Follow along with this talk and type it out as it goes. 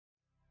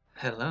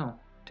Hello,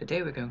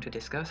 today we're going to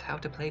discuss how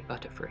to play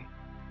Butterfree.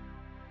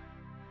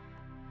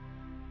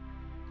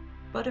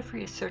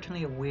 Butterfree is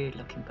certainly a weird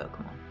looking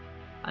Pokemon.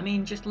 I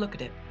mean, just look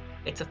at it.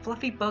 It's a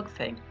fluffy bug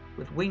thing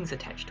with wings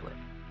attached to it.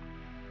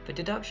 The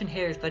deduction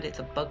here is that it's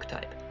a bug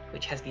type,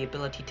 which has the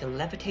ability to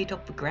levitate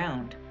off the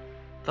ground,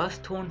 thus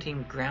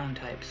taunting ground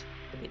types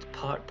with its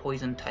part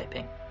poison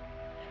typing.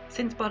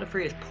 Since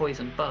Butterfree is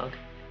poison bug,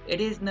 it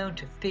is known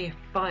to fear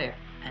fire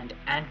and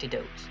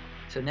antidotes,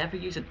 so never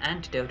use an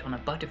antidote on a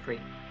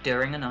Butterfree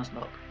during a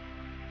Nuzlocke.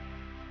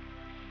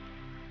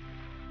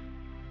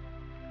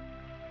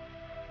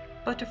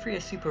 Butterfree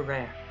is super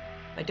rare.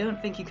 I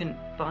don't think you can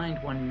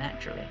find one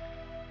naturally.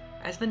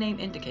 As the name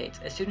indicates,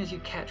 as soon as you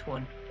catch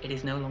one, it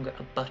is no longer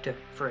a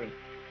Butterfree.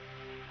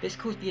 This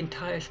caused the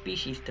entire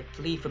species to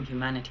flee from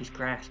humanity's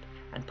grasp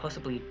and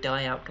possibly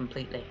die out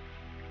completely.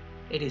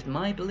 It is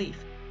my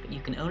belief that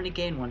you can only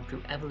gain one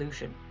through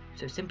evolution,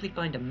 so simply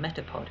find a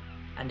Metapod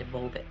and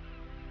evolve it.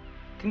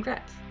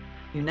 Congrats!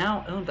 You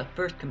now own the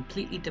first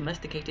completely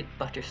domesticated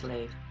butter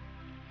slave.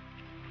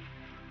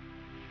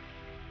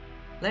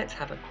 Let's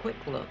have a quick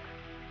look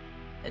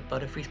at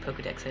Butterfree's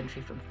Pokédex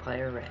entry from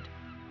Fire Red.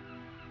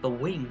 The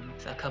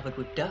wings are covered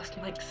with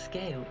dust-like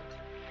scales.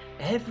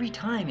 Every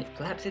time it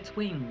flaps its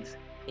wings,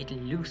 it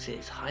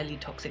looses highly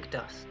toxic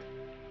dust.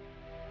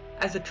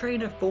 As a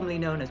trainer formerly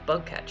known as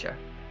Bugcatcher,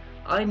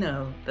 I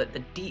know that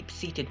the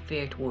deep-seated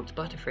fear towards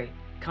Butterfree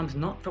comes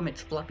not from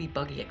its fluffy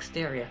buggy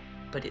exterior,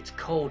 but its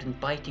cold and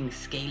biting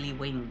scaly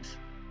wings.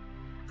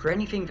 For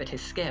anything that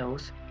has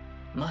scales,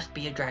 must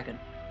be a dragon,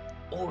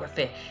 or a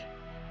fish,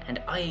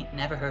 and I ain't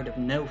never heard of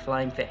no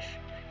flying fish,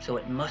 so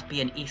it must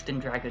be an eastern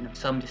dragon of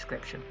some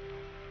description.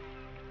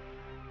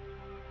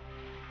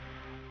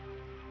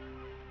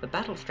 The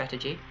battle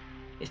strategy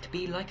is to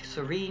be like a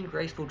serene,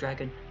 graceful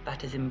dragon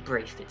that has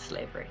embraced its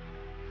slavery.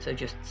 So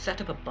just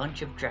set up a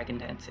bunch of dragon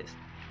dances.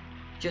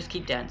 Just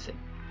keep dancing,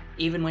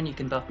 even when you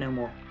can buff no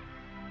more.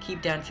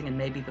 Keep dancing and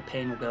maybe the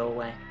pain will go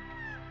away.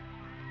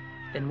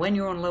 Then when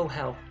you're on low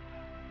health,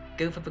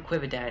 go for the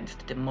quiver dance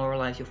to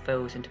demoralize your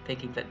foes into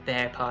thinking that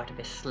they're part of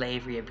a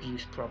slavery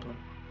abuse problem.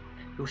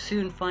 You'll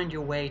soon find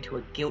your way to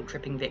a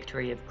guilt-tripping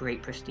victory of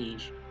great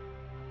prestige.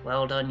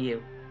 Well done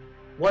you.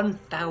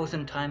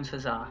 1,000 times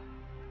huzzah.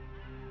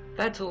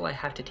 That's all I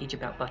have to teach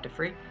about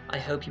Butterfree. I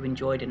hope you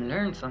enjoyed and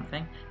learned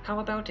something. How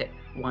about it?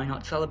 Why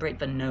not celebrate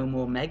the No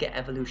More Mega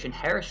Evolution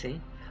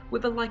heresy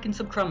with a like and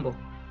sub crumble?